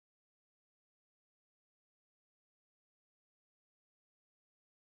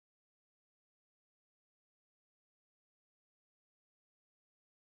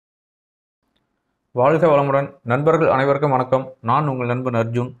வாழ்க வளமுடன் நண்பர்கள் அனைவருக்கும் வணக்கம். நான் உங்கள் நண்பன்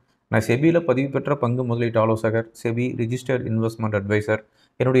அர்ஜுன். நான் செபியில் பதிவு பெற்ற பங்கு முதலீட்டு ஆலோசகர், செபி ரிஜிஸ்டர்ட் இன்வெஸ்ட்மெண்ட் அட்வைசர்.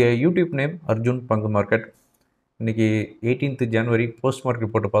 என்னுடைய யூடியூப் நேம் அர்ஜுன் பங்கு மார்க்கெட். இன்றைக்கி 18th ஜனவரி போஸ்ட் மார்க்கெட்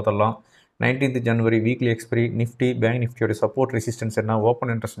ரிப்போர்ட் பார்த்துடலாம். 19th ஜனவரி வீக்லி எக்ஸ்பிரி, நிஃப்டி பேங்க் நிஃப்டியோட சப்போர்ட் ரெசிஸ்டன்ஸ் என்ன,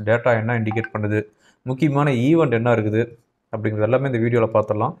 ஓப்பன் இன்ட்ரெஸ்ட் டேட்டா என்ன இண்டிகேட் பண்ணுது, முக்கியமான ஈவெண்ட் என்ன இருக்குது அப்படிங்கிறது எல்லாமே இந்த வீடியோவில்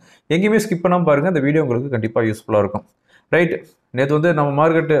பார்த்துடலாம். எங்கேயுமே ஸ்கிப் பண்ணாமல் பாருங்கள், இந்த வீடியோ உங்களுக்கு கண்டிப்பாக யூஸ்ஃபுல்லாக இருக்கும். ரைட், நேற்று நம்ம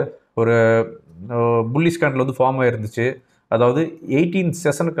மார்க்கெட்டு ஒரு புல்லிஷ் கேண்டில் ஃபார்ம் ஆகிருந்துச்சு. அதாவது 18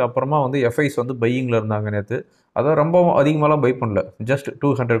 செஷனுக்கு அப்புறமா எஃப்ஐஸ் பையிங்கில் இருந்தாங்க நேற்று. அதான் ரொம்ப அதிகமாகலாம் பை பண்ணல, ஜஸ்ட்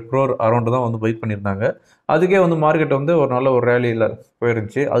 200 crore அரௌண்டு தான் பை பண்ணியிருந்தாங்க. அதுக்கே மார்க்கெட் ஒரு நல்ல ஒரு ரேலியில்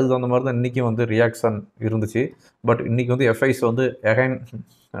போயிருந்துச்சு. அது தகுந்த மாதிரி தான் இன்றைக்கும் ரியாக்ஷன் இருந்துச்சு. பட் இன்றைக்கி எஃப்ஐஸ் எகைன்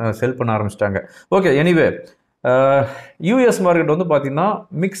செல் பண்ண ஆரம்பிச்சிட்டாங்க. ஓகே, எனிவே யூஎஸ் மார்க்கெட் பார்த்தீங்கன்னா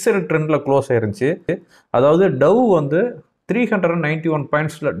மிக்சடு ட்ரெண்டில் க்ளோஸ் ஆயிருந்துச்சு. அதாவது டவ் 391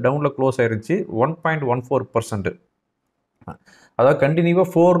 பாயிண்ட்ஸில் டவுனில் க்ளோஸ் ஆயிருந்துச்சு, 1.14%. அதாவது கண்டினியூவாக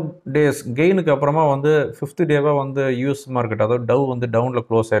 4 days கெயினுக்கு அப்புறமா 5th டேவாக யூஎஸ் மார்க்கெட், அதாவது டவ் டவுனில்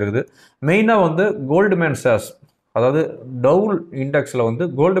க்ளோஸ் ஆயிருக்குது. மெயினாக கோல்டுமேன் ஷேர்ஸ், அதாவது டவ் இண்டெக்ஸில்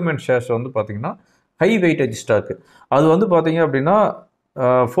கோல்டுமேன் ஷேர்ஸ் பார்த்தீங்கன்னா ஹை வெயிட்டேஜ் ஸ்டாக்கு. அது பார்த்தீங்க அப்படின்னா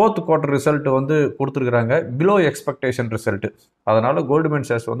 4th குவார்ட்டர் ரிசல்ட் கொடுத்துருக்குறாங்க, பிலோ எக்ஸ்பெக்டேஷன் ரிசல்ட். அதனால் கோல்டுமேன்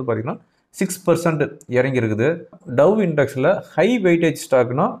ஷேர்ஸ் பார்த்தீங்கன்னா 6% இறங்கியிருக்குது. Tau இண்டெக்ஸில் high weightage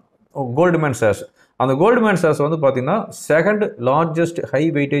ஸ்டாக்னா Goldman shares. அந்த கோல்டுமேன் ஷேர்ஸ் பார்த்தீங்கன்னா second largest high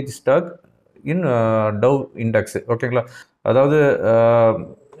weightage stock in tau index. ஓகேங்களா? அதாவது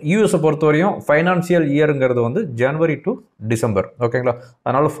யூஎஸை பொறுத்தவரையும் ஃபைனான்சியல் இயருங்கிறது ஜனவரி டு டிசம்பர். ஓகேங்களா?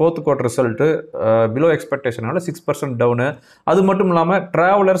 அதனால் 4th quarter result below எக்ஸ்பெக்டேஷனால் 6% town. அது மட்டும் இல்லாமல்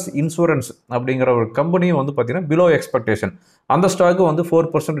ட்ராவலர்ஸ் இன்சூரன்ஸ் அப்படிங்கிற ஒரு கம்பெனியும் பார்த்தீங்கன்னா பிலோ எக்ஸ்பெக்டேஷன். அந்த ஸ்டாக்கு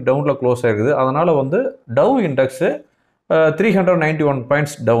 4% டவுனில் க்ளோஸ் ஆகிருக்குது. அதனால் tau index 391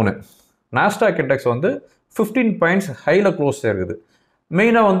 points town. Nasdaq index 15 points ஹையில் க்ளோஸ் ஆகிருக்குது.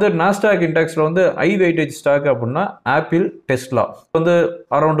 மெயினாக நாஸ்டாக் இண்டெக்ஸில் ஹை வெயிட்டேஜ் ஸ்டாக் அப்படின்னா ஆப்பிள், டெஸ்லா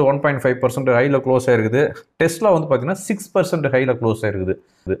அரௌண்ட் 1.5% ஹையில் க்ளோஸ் ஆகிருக்குது. டெஸ்லா பார்த்தீங்கன்னா 6% ஹையில் க்ளோஸ் ஆகிருக்குது.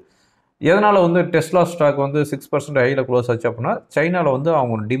 எதனால் டெஸ்லா ஸ்டாக் 6% ஹையில் க்ளோஸ் ஆச்சு அப்படின்னா சைனாவில்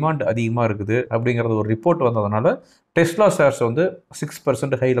அவங்க டிமாண்ட் அதிகமாக இருக்குது அப்படிங்கிறது ஒரு ரிப்போர்ட் வந்ததுனால டெஸ்லா ஷேர்ஸ்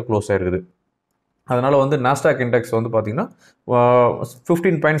 6% ஹையில் க்ளோஸ் ஆகிருக்குது. அதனால் நாஸ்டாக் இண்டெக்ஸ் பார்த்தீங்கன்னா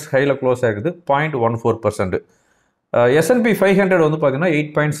 15 பாயிண்ட்ஸ் ஹையில் க்ளோஸ் ஆகிருக்குது, 0.14%. S&P 500 பார்த்தீங்கன்னா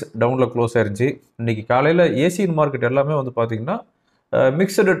 8 பாயிண்ட்ஸ் டவுனில் க்ளோஸ் ஆயிருந்துச்சு. இன்றைக்கி காலையில் ஏசியன் மார்க்கெட் எல்லாமே பார்த்தீங்கன்னா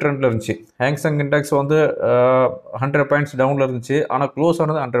மிக்சடு ட்ரெண்டில் இருந்துச்சு. ஹேங்சங் இண்டெக்ஸ் 100 பாயிண்ட்ஸ் டவுனில் இருந்துச்சு, ஆனால் க்ளோஸ்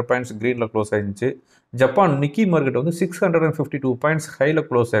ஆனது 100 பாயிண்ட்ஸ் க்ரீனில் க்ளோஸ் ஆயிருந்துச்சு. ஜப்பான் நிக்கி மார்க்கெட் 652 பாயிண்ட்ஸ் ஹையில்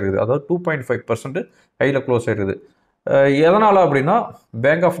க்ளோஸ் ஆயிருக்குது, அதாவது 2.5% ஹையில் க்ளோஸ் ஆயிருக்குது. எதனால் அப்படின்னா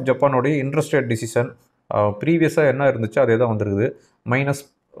bank of ஜப்பானோடைய interest rate decision ப்ரீவியஸாக என்ன இருந்துச்சு அதே தான் வந்திருக்குது,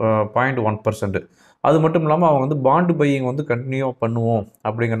 -0.1%. அது மட்டும் இல்லாமல் அவங்க பாண்டு பையிங் கண்டினியூ பண்ணுவோம்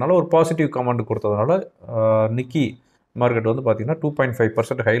அப்படிங்கிறனால ஒரு பாசிட்டிவ் கமெண்ட் கொடுத்ததுனால நிக்கி மார்க்கெட் பார்த்திங்கன்னா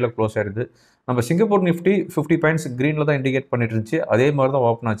 2.5% ஹையில் க்ளோஸ் ஆகிடுது. நம்ம சிங்கப்பூர் நிஃப்டி 50 பாயிண்ட்ஸ் க்ரீனில் தான் இண்டிகேட் பண்ணிட்டு இருந்துச்சு, அதே மாதிரி தான்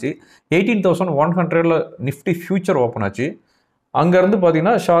ஓப்பன் ஆச்சு. 18,100 நிஃப்டி ஃபியூச்சர் ஓப்பன் ஆச்சு. அங்கேருந்து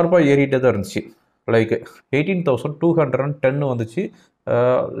பார்த்திங்கன்னா ஷார்ப்பாக ஏறிட்டே தான் இருந்துச்சு. லைக் 18,210 வந்துச்சு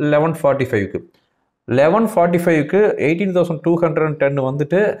 11:45க்கு. 11:45க்கு 18,210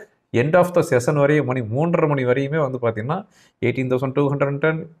 வந்துட்டு எண்ட் ஆஃப் த செஷன் வரையும் 3:30 மணி வரையுமே பார்த்திங்கன்னா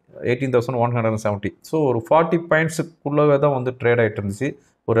 18,210, 18,170. ஸோ ஒரு 40 பாயிண்ட்ஸுக்குள்ளவே தான் ட்ரேட் ஆகிட்டு இருந்துச்சு.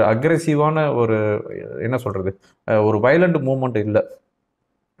 ஒரு அக்ரெசிவான ஒரு என்ன சொல்கிறது, ஒரு வைலண்ட் மூவ்மெண்ட் இல்லை.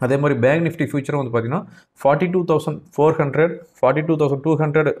 அதே மாதிரி பேங்க் நிஃப்டி ஃபியூச்சரும் பார்த்திங்கன்னா 42,400,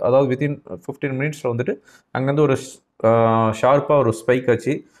 42,200, அதாவது வித்தின் 15 மினிட்ஸில் அங்கேருந்து ஒரு ஷார்ப்பாக ஒரு ஸ்பைக்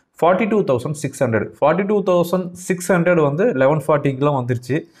ஆச்சு. 42,600 11:40க்குலாம்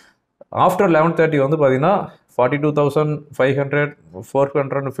வந்துருச்சு. ஆஃப்டர் 11:30 பார்த்திங்கன்னா 42,500,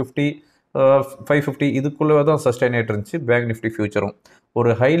 450, 550 இதுக்குள்ளே தான் சஸ்டைன் ஆகிட்டு இருந்துச்சு பேங்க் நிஃப்டி ஃபியூச்சரும். ஒரு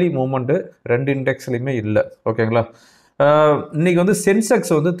ஹைலி மூவ்மெண்ட்டு ரெண்டு இண்டெக்ஸ்லையுமே இல்லை. ஓகேங்களா? இன்றைக்கி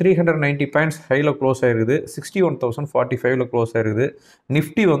சென்செக்ஸ் 390 பாயிண்ட்ஸ் ஹையில் க்ளோஸ் ஆகிருக்குது, 61,045 க்ளோஸ் ஆகிருக்குது.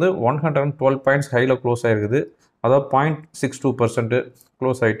 நிஃப்டி 112 பாயிண்ட்ஸ் ஹையில் க்ளோஸ் ஆகிருக்குது, அதாவது 0.62%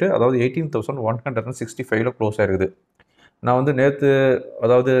 க்ளோஸ் ஆகிட்டு, அதாவது 18,165 க்ளோஸ் ஆகிருக்குது. நான் நேற்று,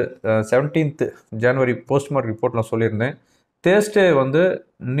 அதாவது 17th ஜனவரி போஸ்ட் மார்க்கெட் ரிப்போர்ட் நான் சொல்லியிருந்தேன். தேர்ஸ்டே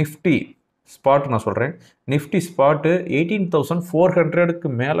நிஃப்டி ஸ்பாட் நான் சொல்கிறேன், நிஃப்டி ஸ்பாட்டு 18,400க்கு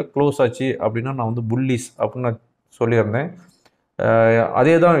மேலே க்ளோஸ் ஆச்சு அப்படின்னா நான் புல்லிஸ் அப்படின்னு நான் சொல்லியிருந்தேன்.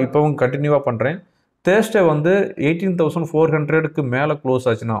 அதே தான் இப்போவும் கண்டினியூவாக பண்ணுறேன். தேர்ஸ்டே 18,400க்கு மேலே க்ளோஸ்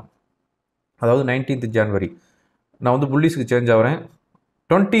ஆச்சுன்னா, அதாவது 19th ஜனவரி, நான் புல்லிஸ்க்கு சேஞ்ச் ஆகிறேன்.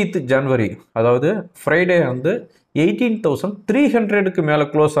 20th ஜனவரி அதாவது ஃப்ரைடே வந்து 18,300க்கு மேலே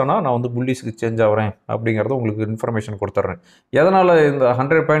க்ளோஸ் ஆனால் நான் வந்து புல்லிஸ்க்கு சேஞ்ச் ஆகிறேன் அப்படிங்கிறத உங்களுக்கு இன்ஃபர்மேஷன் கொடுத்துட்றேன். எதனால் இந்த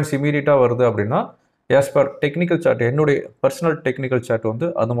 100 பாயிண்ட்ஸ் இமீடியட்டாக வருது அப்படின்னா, ஆஸ் பர் டெக்னிக்கல் சார்ட், என்னுடைய பர்சனல் டெக்னிக்கல் சார்ட் வந்து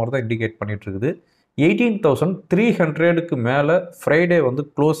அது மாதிரி தான் இண்டிகேட் பண்ணிட்டு இருக்குது. 18,300க்கு மேலே ஃப்ரைடே வந்து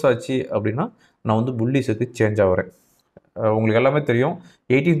க்ளோஸ் ஆச்சு அப்படின்னா நான் வந்து புல்லிஸுக்கு சேஞ்ச் ஆகிறேன். உங்களுக்கு எல்லாமே தெரியும்,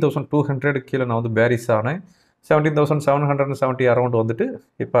 18,200 கீழே நான் வந்து பேரிஸ் ஆனேன். 17,770 அரௌண்ட் வந்துட்டு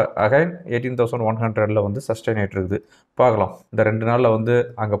இப்போ அகைன் 18,100ல் வந்து சஸ்டெயின் ஆகிட்டு இருக்குது. பார்க்கலாம் இந்த 2 நாளில் வந்து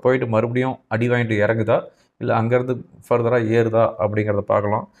அங்கே போயிட்டு மறுபடியும் அடி வாங்கிட்டு இறங்குதா இல்லை அங்கேருந்து ஃபர்தராக ஏறுதா அப்படிங்கிறத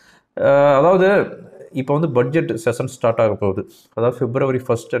பார்க்கலாம். அதாவது இப்போ வந்து பட்ஜெட் செஷன் ஸ்டார்ட் ஆக போகுது. அதாவது February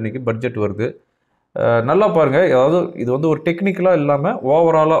 1 அன்றைக்கி பட்ஜெட் வருது. நல்லா பாருங்கள், அதாவது இது வந்து ஒரு டெக்னிக்கலாக இல்லாமல்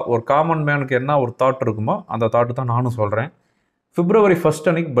ஓவராலாக ஒரு காமன் மேனுக்கு என்ன ஒரு தாட் இருக்குமோ அந்த தாட்டு தான் நானும் சொல்கிறேன். February 1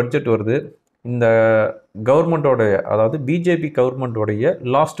 அன்றைக்கி பட்ஜெட் வருது. இந்த கவர்மெண்ட்டோடைய, அதாவது பிஜேபி கவர்மெண்ட்டோடைய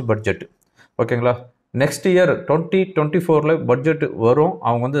லாஸ்ட் பட்ஜெட், ஓகேங்களா. நெக்ஸ்ட் இயர் 2024 பட்ஜெட் வரும்,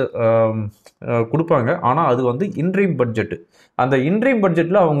 அவங்க வந்து கொடுப்பாங்க. ஆனால் அது வந்து இன்ட்ரீம் பட்ஜெட். அந்த இன்ட்ரீம்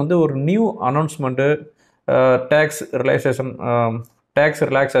பட்ஜெட்டில் அவங்க வந்து ஒரு நியூ அனௌன்ஸ்மெண்ட்டு, டேக்ஸ்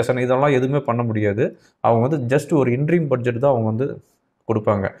ரிலாக்ஸேஷன் இதெல்லாம் எதுவுமே பண்ண முடியாது. அவங்க வந்து ஜஸ்ட் ஒரு இன்ட்ரீம் பட்ஜெட் தான் அவங்க வந்து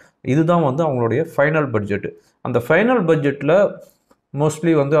கொடுப்பாங்க. இதுதான் வந்து அவங்களுடைய ஃபைனல் பட்ஜெட். அந்த ஃபைனல் பட்ஜெட்டில்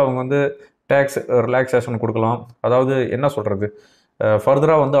மோஸ்ட்லி வந்து அவங்க வந்து டேக்ஸ் ரிலாக்ஸேஷன் கொடுக்கலாம். அதாவது என்ன சொல்கிறது,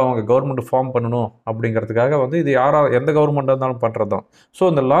 ஃபர்தராக வந்து அவங்க கவர்மெண்ட் ஃபார்ம் பண்ணணும் அப்படிங்கிறதுக்காக வந்து இது எந்த கவர்மெண்ட்டாக இருந்தாலும் பண்ணுறது தான். ஸோ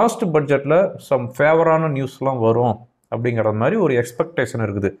இந்த லாஸ்ட் பட்ஜெட்டில் சம் ஃபேவரான நியூஸ்லாம் வரும் அப்படிங்கிற மாதிரி ஒரு எக்ஸ்பெக்டேஷன்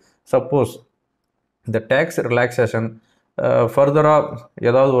இருக்குது. சப்போஸ் இந்த டேக்ஸ் ரிலாக்ஸேஷன் ஃபர்தராக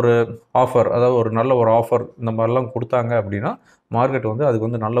ஏதாவது ஒரு ஆஃபர், அதாவது ஒரு நல்ல ஒரு ஆஃபர் இந்த மாதிரிலாம் கொடுத்தாங்க அப்படின்னா மார்க்கெட் வந்து அதுக்கு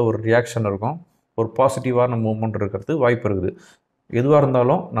வந்து நல்ல ஒரு ரியாக்ஷன் இருக்கும், ஒரு பாசிட்டிவான மூவ்மெண்ட் இருக்கிறது வாய்ப்பு இருக்குது. எதுவாக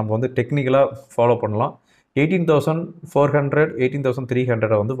இருந்தாலும் நம்ம வந்து டெக்னிக்கலாக ஃபாலோ பண்ணலாம். 18,400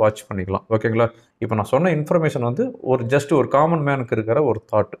 18,300 வந்து வாட்ச் பண்ணிக்கலாம், ஓகேங்களா. இப்போ நான் சொன்ன இன்ஃபர்மேஷன் வந்து ஒரு ஜஸ்ட் ஒரு காமன் மேனுக்கு இருக்கிற ஒரு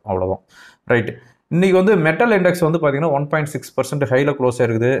தாட், அவ்வளோதான். ரைட்டு. இன்றைக்கி வந்து மெட்டல் இண்டெக்ஸ் வந்து பார்த்திங்கன்னா 1.6% ஹையில் க்ளோஸ்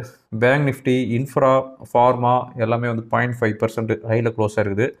ஆகிருக்குது. பேங்க் நிஃப்டி, இன்ஃப்ரா, ஃபார்மா எல்லாமே வந்து 0.5% ஹையில் க்ளோஸ்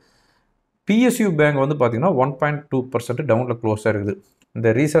ஆகிருக்குது. பிஎஸ்யூ பேங்க் வந்து பார்த்திங்கன்னா 1.2% டவுனில் க்ளோஸ் ஆகிருக்குது. இந்த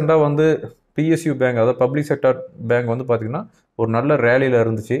ரீசெண்டாக வந்து பிஎஸ்யூ பேங்க், அதாவது பப்ளிக் செக்டர் பேங்க் வந்து பார்த்திங்கன்னா ஒரு நல்ல ரேலியில்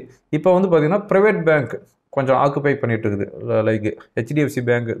இருந்துச்சு. இப்போ வந்து பார்த்திங்கன்னா ப்ரைவேட் பேங்க் கொஞ்சம் ஆக்குப்பை பண்ணிகிட்டு இருக்குது. லைக் ஹெச்டிஎஃப்சி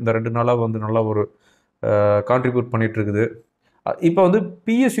பேங்க் இந்த 2 நாளாக வந்து நல்லா ஒரு கான்ட்ரிபியூட் பண்ணிகிட்டு இருக்குது. இப்போ வந்து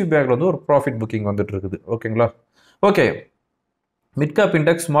பிஎஸ்யூ பேங்க்கில் வந்து ஒரு ப்ராஃபிட் புக்கிங் வந்துட்டு இருக்குது, ஓகேங்களா. Okay, mid cap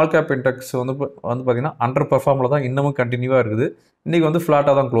index, small cap index வந்து பார்த்திங்கன்னா அண்டர் பெர்ஃபார்மில் தான் இன்னமும் கண்டினியூவாக இருக்குது. இன்றைக்கி வந்து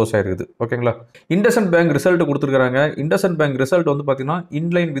ஃப்ளாட்டாக தான் க்ளோஸ் ஆகிருக்குது, ஓகேங்களா. இண்டஸ்இண்ட் பேங்க் ரிசல்ட் கொடுத்துருக்காங்க. இண்டஸ்இண்ட் பேங்க் ரிசல்ட் வந்து பார்த்திங்கன்னா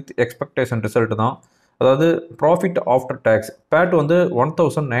இன்லைன் வித் எக்ஸ்பெக்டேஷன் ரிசல்ட் தான். அதாவது ப்ராஃபிட் ஆஃப்டர் டேக்ஸ் பேட் வந்து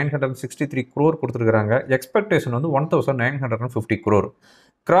 1,963 crore கொடுத்துருக்காங்க. எக்ஸ்பெக்டேஷன் வந்து 1,950 crore.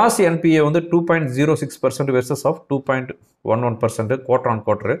 கிராஸ் என்பிஏ வந்து 2.06% versus of 2.11% quarter on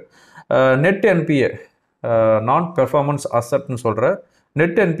quarter. Net NBA, நான் பெர்ஃபார்மன்ஸ் அசட்னு சொல்கிற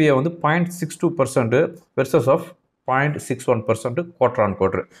நெட் என்பிஏ வந்து 0.62% versus of 0.61% quarter on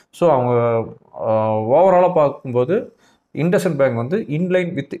quarter. So அவங்க ஓவராலாக பார்க்கும்போது இண்டஸ்இண்ட் பேங்க் வந்து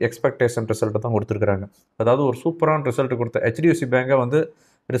இன்லைன் வித் எக்ஸ்பெக்டேஷன் ரிசல்ட்டை தான் கொடுத்துருக்குறாங்க. அதாவது ஒரு சூப்பரான ரிசல்ட் கொடுத்த ஹெச்டிஎஃப்சி பேங்கை வந்து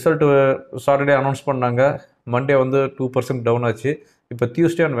ரிசல்ட்டு சாட்டர்டே அனௌன்ஸ் பண்ணாங்க. மண்டே வந்து 2% டவுன் ஆச்சு. இப்போ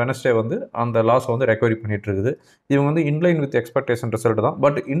டியூஸ்டே அண்ட் வெனஸ்டே வந்து அந்த லாஸை வந்து ரெக்கவரி பண்ணிகிட்டு இருக்குது. இவங்க வந்து இன்லைன் வித் எக்ஸ்பெக்டேஷன் ரிசல்ட் தான்.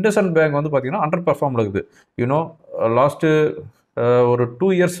 பட் இண்டஸ்இண்ட் பேங்க் வந்து பார்த்திங்கன்னா அண்டர் பெர்ஃபார்ம் இருக்குது. லாஸ்ட்டு ஒரு 2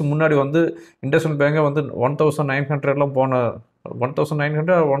 இயர்ஸ் முன்னாடி வந்து இண்டஸ்இண்ட் பேங்கை வந்து 1,900லாம் போன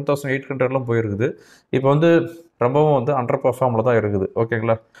 1,900 1,800லாம் போயிருக்குது. இப்போ வந்து ரொம்பவும் வந்து அண்டர் பெர்ஃபார்மில் தான் இருக்குது,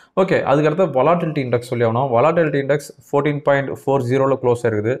 ஓகேங்களா. ஓகே, அதுக்கடுத்து வொலாட்டிலிட்டி இண்டெக்ஸ் சொல்லி ஆகணும். வொலாட்டிலிட்டி இண்டெக்ஸ் 14.40ல் க்ளோஸ்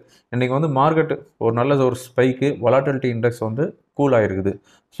ஆகிருக்குது. இன்றைக்கி வந்து மார்க்கெட் ஒரு நல்ல ஒரு ஸ்பைக்கு, வொலாட்டிலிட்டி இண்டெக்ஸ் வந்து கூல் ஆகிருக்குது.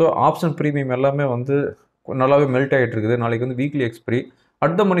 ஸோ ஆப்ஷன் ப்ரீமியம் எல்லாமே வந்து நல்லாவே மெல்ட் ஆகிட்டு இருக்குது. நாளைக்கு வந்து weekly expiry.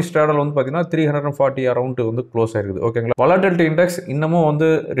 At the money Stradale வந்து பார்த்திங்கன்னா 340 அரௌண்ட் வந்து க்ளோஸ் ஆகிருக்குது, ஓகேங்களா. வொலாட்டிலிட்டி இண்டெக்ஸ் இன்னமும் வந்து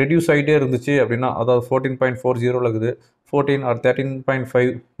ரெடியூஸ் ஆகிட்டே இருந்துச்சு அப்படின்னா, அதாவது 14.40 இருக்குது, 14 or 13.5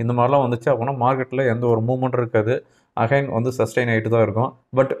 இந்த மாதிரிலாம் வந்துச்சு அப்படின்னா மார்க்கெட்டில் எந்த ஒரு மூவ்மெண்ட் இருக்காது. அகைன் வந்து சஸ்டெயின் ஆகிட்டு தான் இருக்கும்.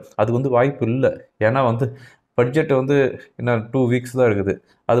 பட் அது வந்து வாய்ப்பு இல்லை. ஏன்னா வந்து பட்ஜெட் வந்து இன்னும் 2 வீக்ஸ் தான் இருக்குது.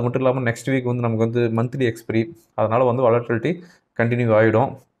 அது மட்டும் இல்லாமல் நெக்ஸ்ட் வீக் வந்து நமக்கு வந்து மந்த்லி எக்ஸ்பிரி. அதனால் வந்து வொலாட்டிலிட்டி கண்டினியூ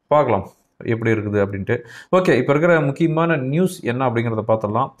ஆகிடும். பார்க்கலாம் எப்படி இருக்குது அப்படின்ட்டு. ஓகே, இப்போ இருக்கிற முக்கியமான நியூஸ் என்ன அப்படிங்கிறத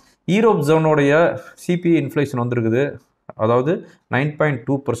பார்த்துடலாம். யூரோப் ஜோனுடைய சிபிஐ இன்ஃப்ளேஷன் வந்துருக்குது. அதாவது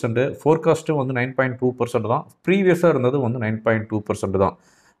 9.2%. ஃபோர்காஸ்ட்டும் வந்து 9.2% தான். ப்ரீவியஸாக இருந்தது வந்து 9.2% தான்.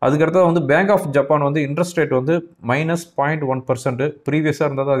 அதுக்கடுத்தது வந்து பேங்க் ஆஃப் ஜப்பான் வந்து இன்ட்ரெஸ்ட் ரேட் வந்து -0.1%. ப்ரீவியஸாக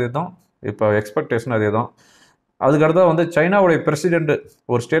இருந்தது அதே தான், இப்போ எக்ஸ்பெக்டேஷன் அதே தான். அதுக்கடுத்தது வந்து சைனாவுடைய பிரசிடென்ட்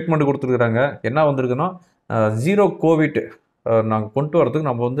ஒரு ஸ்டேட்மெண்ட் கொடுத்துருக்குறாங்க. என்ன வந்திருக்குன்னா, ஜீரோ கோவிட் நாங்கள் கொண்டு வரதுக்கு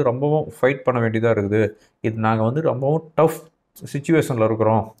நம்ம வந்து ரொம்பவும் ஃபைட் பண்ண வேண்டியதாக இருக்குது. இது நாங்கள் வந்து ரொம்பவும் டஃப் சிச்சுவேஷனில்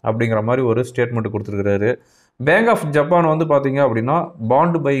இருக்கிறோம் அப்படிங்கிற மாதிரி ஒரு ஸ்டேட்மெண்ட் கொடுத்துருக்கிறாரு. பேங்க் ஆஃப் ஜப்பான் வந்து பார்த்தீங்க அப்படின்னா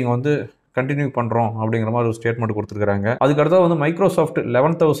பாண்டு பையிங் வந்து கண்டினியூ பண்ணுறோம் அப்படிங்கிற மாதிரி ஒரு ஸ்டேட்மெண்ட் கொடுத்துருக்காங்க. அதுக்கடுத்தா வந்து மைக்ரோசாஃப்ட்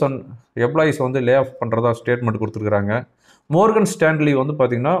 11,000 எம்ப்ளாயிஸ் வந்து லே ஆஃப் பண்ணுறதா ஸ்டேட்மெண்ட் கொடுத்துருக்காங்க. மோர்கன் ஸ்டான்லி வந்து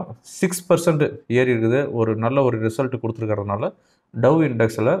பார்த்தீங்கன்னா 6% ஏறி இருக்குது. ஒரு நல்ல ஒரு ரிசல்ட் கொடுத்துருக்கறதுனால டவ்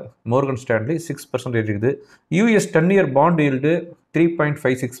இண்டெக்ஸில் மோர்கன் ஸ்டான்லி 6% ஏறி இருக்குது. யூஎஸ் 10-year பாண்ட் ஈல்டு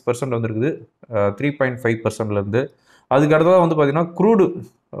 3.56% வந்துருக்குது 3.5%லேருந்து. அதுக்கு அடுத்ததாக வந்து பார்த்தீங்கன்னா க்ரூடு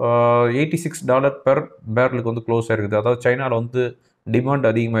 $86 பெர் பேரலுக்கு வந்து க்ளோஸ் ஆகிருக்குது. அதாவது சைனாவில் வந்து டிமாண்ட்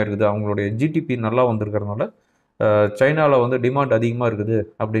அதிகமாக இருக்குது. அவங்களுடைய ஜிடிபி நல்லா வந்திருக்கிறதுனால சைனாவில் வந்து டிமாண்ட் அதிகமாக இருக்குது.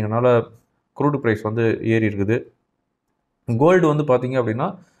 அப்படிங்கிறனால க்ரூடு ப்ரைஸ் வந்து ஏறி இருக்குது. கோல்டு வந்து பார்த்தீங்க அப்படின்னா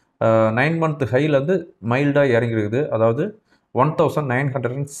 9 month ஹைலேருந்து மைல்டாக இறங்கிருக்குது. அதாவது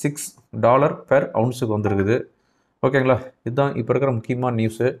 $1,906 பெர் அவுன்ஸுக்கு வந்துருக்குது. ஓகேங்களா, இதுதான் இப்போ இருக்கிற முக்கியமான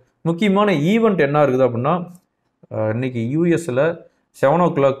நியூஸு. முக்கியமான ஈவெண்ட் என்ன இருக்குது அப்படின்னா, இன்றைக்கி யூஎஸில் 7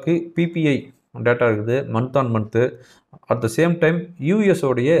 o'clock பிபிஐ டேட்டா இருக்குது, month on month. At the same time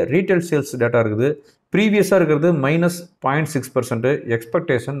யூஎஸோடைய retail sales data இருக்குது. ப்ரீவியஸாக இருக்கிறது -0.6%,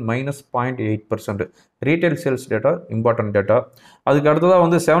 expectation -0.8%. Retail sales data important data. அதுக்கு அடுத்ததாக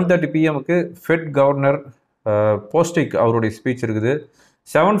வந்து 7:30 PM ஃபெட் கவர்னர் போஸ்டிக் அவருடைய ஸ்பீச் இருக்குது.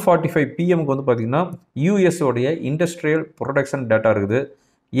 7:45 PM வந்து பார்த்திங்கன்னா யூஎஸோடைய இண்டஸ்ட்ரியல் ப்ரொடக்ஷன் டேட்டா இருக்குது.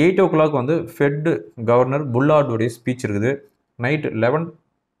 8 o'clock வந்து ஃபெட் கவர்னர் புல்லார்டுடைய ஸ்பீச் இருக்குது. நைட்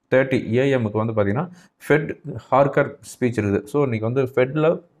 11:30 AM வந்து பார்த்திங்கன்னா ஃபெட் ஹார்க்கர் ஸ்பீச் இருக்குது. ஸோ இன்றைக்கி வந்து ஃபெட்டில்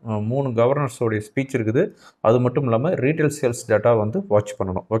 3 கவர்னர்ஸோடைய ஸ்பீச் இருக்குது. அது மட்டும் இல்லாமல் ரீட்டைல் சேல்ஸ் டேட்டா வந்து வாட்ச்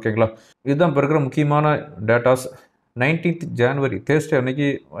பண்ணணும். ஓகேங்களா, இதுதான் இப்போ இருக்கிற முக்கியமான டேட்டாஸ். 19th January தேர்ஸ்டே அன்னைக்கு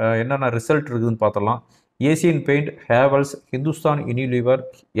என்னென்ன ரிசல்ட் இருக்குதுன்னு பார்த்தலாம். Asian paint, Havells, Hindustan Unilever,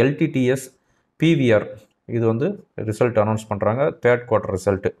 LTTS, PVR இது வந்து ரிசல்ட் அனௌன்ஸ் பண்ணுறாங்க, 3rd quarter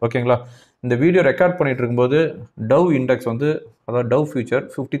ரிசல்ட்டு. ஓகேங்களா, இந்த வீடியோ ரெக்கார்ட் பண்ணிகிட்டு இருக்கும்போது டவ் இண்டெக்ஸ் வந்து, அதாவது டவ் ஃபியூச்சர்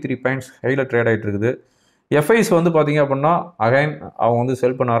 53 பாயிண்ட்ஸ் ஹையில் ட்ரேட் ஆகிட்டு இருக்குது. எஃப்ஐஸ் வந்து பார்த்தீங்க அப்படின்னா அகைன் அவங்க வந்து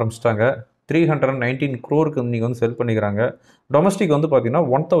செல் பண்ண ஆரம்பிச்சிட்டாங்க. 319 crore இன்றைக்கி வந்து செல் பண்ணிக்கிறாங்க. டொமஸ்டிக் வந்து பார்த்தீங்கன்னா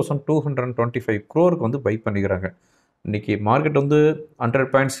 1,225 crore வந்து பை பண்ணிக்கிறாங்க. இன்றைக்கி மார்க்கெட் வந்து 100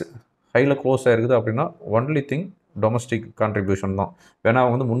 பாயிண்ட்ஸ் ஹையில் க்ளோஸ் ஆகிருக்குது அப்படின்னா ஒன்லி திங் டொமஸ்டிக் கான்ட்ரிபியூஷன் தான். வேணா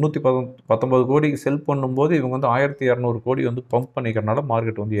அவங்க வந்து 319 கோடி செல் பண்ணும்போது இவங்க வந்து 1,200 கோடி வந்து பம்ப் பண்ணிக்கிறனால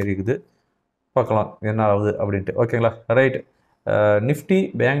மார்க்கெட் வந்து ஏறிக்குது. பார்க்கலாம் என்ன ஆகுது அப்படின்ட்டு. ஓகேங்களா, right. Nifty,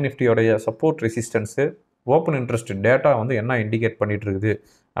 bank நிஃப்டியோடைய support resistance, open interest data வந்து என்ன இண்டிகேட் பண்ணிகிட்டு இருக்குது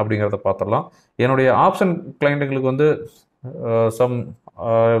அப்படிங்கிறத பார்த்துடலாம். என்னுடைய ஆப்ஷன் கிளைண்ட்டுங்களுக்கு வந்து சம்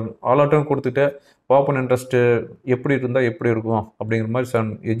அலர்ட்டும் கொடுத்துட்டு ஓப்பன் இன்ட்ரெஸ்ட்டு எப்படி இருந்தால் எப்படி இருக்கும் அப்படிங்கிற மாதிரி சம்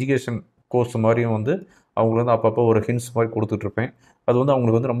எஜுகேஷன் கோர்ஸ் மாதிரியும் வந்து அவங்களுக்கு வந்து அப்பப்போ ஒரு ஹிண்ட்ஸ் மாதிரி கொடுத்துட்ருப்பேன். அது வந்து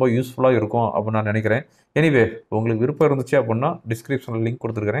அவங்களுக்கு வந்து ரொம்ப யூஸ்ஃபுல்லாக இருக்கும் அப்படின்னு நான் நினைக்கிறேன். எனிவே உங்களுக்கு விருப்பம் இருந்துச்சு அப்படின்னா டிஸ்கிரிப்ஷனில் லிங்க்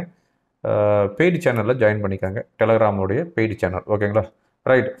கொடுத்துருக்குறேன். பெய்டு சேனலில் ஜாயின் பண்ணிக்காங்க, டெலகிராமோடைய பெய்டு சேனல். ஓகேங்களா,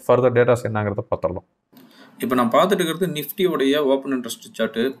 ரைட். ஃபர்தர் டேட்டாஸ் என்னங்கிறத பார்த்துடலாம். இப்போ நான் பார்த்துட்டு இருக்கிறது நிஃப்டியோடைய open interest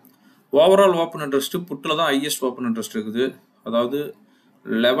chart. Overall open interest புட்டில் தான் ஹையஸ்ட் ஓப்பன் இன்ட்ரெஸ்ட் இருக்குது. அதாவது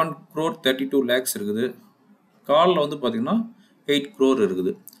 11,32,00,000 இருக்குது. காலில் வந்து பார்த்திங்கன்னா 8 crore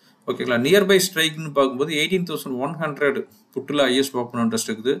இருக்குது. ஓகேங்களா, நியர்பை ஸ்ட்ரைக்னு பார்க்கும்போது 18,100 புட்டில் ஹையஸ்ட் ஓப்பன் இன்ட்ரெஸ்ட்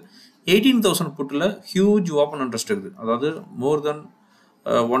இருக்குது. 18,000 புட்டில் ஹியூஜ் ஓப்பன் இன்ட்ரெஸ்ட் இருக்குது. அதாவது மோர் தென்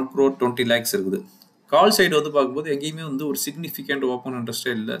 1,20,00,000 இருக்குது. கால் சைடு வந்து பார்க்கும்போது எங்கேயுமே வந்து ஒரு சிக்னிஃபிகண்ட் ஓப்பன்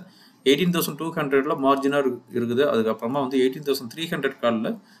இன்ட்ரெஸ்ட்டே இல்லை. 18,200 மார்ஜினாக இருக்குது. அதுக்கப்புறமா வந்து 18,300 காலில்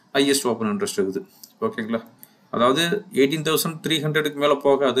ஹையஸ்ட் ஓப்பன் இன்ட்ரெஸ்ட் இருக்குது. ஓகேங்களா, அதாவது 18,300க்கு மேலே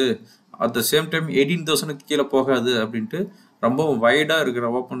போகாது, அட் த சேம் டைம் 18,000க்கு கீழே போகாது அப்படின்ட்டு ரொம்ப வைடாக இருக்கிற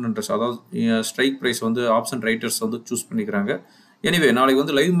ஓப்பன் இன்ட்ரெஸ்ட், அதாவது ஸ்ட்ரைக் ப்ரைஸ் வந்து ஆப்ஷன் ரைட்டர்ஸ் வந்து சூஸ் பண்ணிக்கிறாங்க. எனிவே நாளைக்கு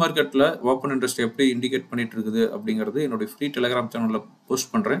வந்து லைவ் மார்க்கெட்டில் ஓப்பன் இன்ட்ரெஸ்ட் எப்படி இண்டிகேட் பண்ணிட்டு இருக்குது அப்படிங்கிறது என்னுடைய ஃப்ரீ டெலிகிராம் சேனலில்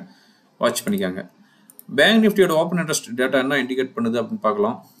போஸ்ட் பண்ணுறேன், வாட்ச் பண்ணிக்காங்க. பேங்க் நிஃப்டியோட ஓப்பன் இன்ட்ரெஸ்ட் டேட்டா என்ன இண்டிகேட் பண்ணுது அப்படின்னு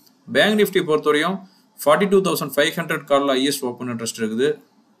பார்க்கலாம். பேங்க் நிஃப்டி பொறுத்தவரையும் 42,500 காலில் ஹையஸ்ட் ஓப்பன் இன்ட்ரெஸ்ட் இருக்குது.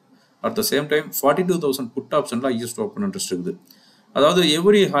 At the same time 42,000 put ஆப்ஷனில் ஹையஸ்ட் ஓப்பன் இன்ட்ரெஸ்ட் இருக்குது. அதாவது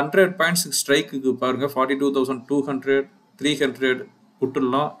எவ்ரி 100 பாயிண்ட்ஸ் ஸ்ட்ரைக்குக்கு பாருங்கள் 42,200, 300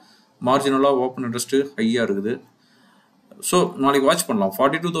 புட்டுலாம் மார்ஜினலாக ஓப்பன் இன்ட்ரெஸ்ட்டு ஹையாக இருக்குது. ஸோ நாளைக்கு வாட்ச் பண்ணலாம்.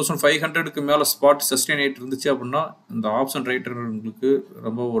 42,500க்கு மேலே ஸ்பாட் சஸ்டெயின் ஆகிட்டு இருந்துச்சு அப்படின்னா இந்த ஆப்ஷன் ரைட்டர்களுக்கு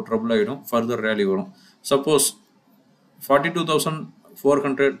ரொம்ப ஒரு ட்ரபிள் ஆகிடும், ஃபர்தர் ரேலி வரும். சப்போஸ்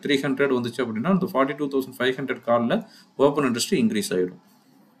 42,400, 300 வந்துச்சு அப்படின்னா இந்த 42,500 காலில் ஓப்பன் இன்ட்ரெஸ்ட் இன்க்ரீஸ் ஆகிடும்.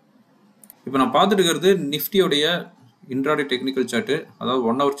 இப்போ நான் பார்த்துட்டு இருக்கிறது நிஃப்டியோடைய இன்ட்ராடே டெக்னிக்கல் சார்ட்டு, அதாவது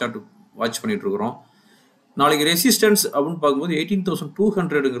 1 hour சார்ட் வாட்ச் பண்ணிட்டு இருக்கிறோம். நாளைக்கு ரெசிஸ்டன்ஸ் அப்படின்னு பார்க்கும்போது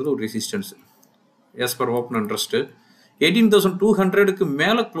 18,200ங்கிறது ஒரு resistance S per open interest. 18,200க்கு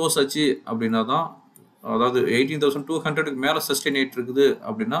மேலே க்ளோஸ் ஆச்சு அப்படின்னா தான் அதாவது 18,200க்கு மேலே சஸ்டெயின் ஆகிட்டு இருக்குது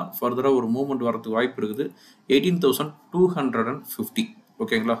அப்படின்னா ஃபர்தராக ஒரு மூவ்மெண்ட் வரதுக்கு வாய்ப்பு இருக்குது 18,250.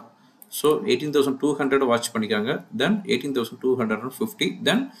 ஓகேங்களா? ஸோ 18,200 வாட்ச் பண்ணிக்காங்க. தென் 18,250,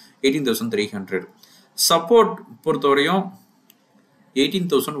 தென் 18,300. சப்போர்ட் பொறுத்தவரையும்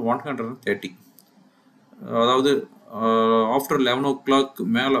 18,130. அதாவது ஆஃப்டர் 11 o'clock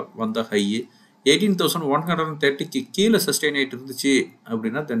மேலே வந்த ஹை 18,130க்கு கீழே சஸ்டெயின் ஆகிட்டு இருந்துச்சு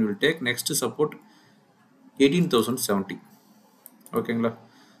அப்படின்னா then will take next support 18,070. ஓகேங்களா?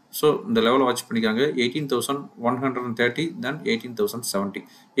 ஸோ இந்த லெவலை வாட்ச் பண்ணிக்காங்க. 18,130, தென் 18,070.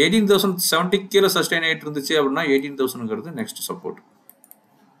 18,070 கீழே சஸ்டெயின் ஆகிட்டு இருந்துச்சு அப்படின்னா 18,000ங்கிறது நெக்ஸ்ட் சப்போர்ட்.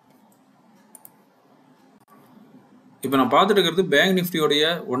 இப்போ நான் பார்த்துட்டு இருக்கிறது bank நிஃப்டியோடைய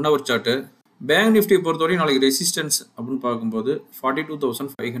 1 hour chart. Bank Nifty பொறுத்தவரையும் நாளைக்கு ரெசிஸ்டன்ஸ் அப்படின்னு பார்க்கும்போது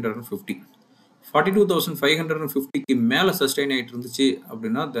 42,550. 42,550க்கு மேலே சஸ்டெயின் ஆகிட்டு இருந்துச்சு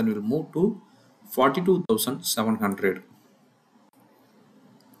அப்படின்னா தென் வில் மூவ் டு 42,700.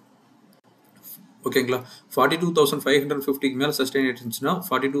 ஓகேங்களா? 42,550க்கு மேலே சஸ்டெயின் ஆகிட்டு இருந்துச்சுன்னா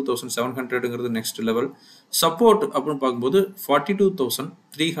 42,700ங்கிறது நெக்ஸ்ட் லெவல். சப்போர்ட் அப்படின்னு பார்க்கும்போது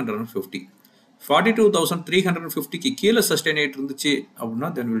 42,350. 42,350க்கு கீழே சஸ்டெயின் ஆகிட்டு இருந்துச்சு அப்படின்னா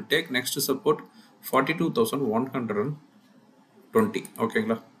then will take next support 42,120.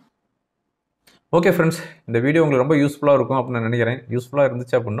 ஓகேங்களா? ஓகே ஃப்ரெண்ட்ஸ், இந்த வீடியோ உங்களுக்கு ரொம்ப யூஸ்ஃபுல்லாக இருக்கும் அப்படின்னு நான் நினைக்கிறேன். யூஸ்ஃபுல்லாக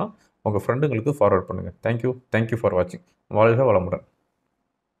இருந்துச்சு அப்படின்னா உங்கள் ஃப்ரெண்டுங்களுக்கு ஃபார்வர்ட் பண்ணுங்கள். தேங்க்யூ ஃபார் வாட்சிங். வாழ்க வளமுடன்.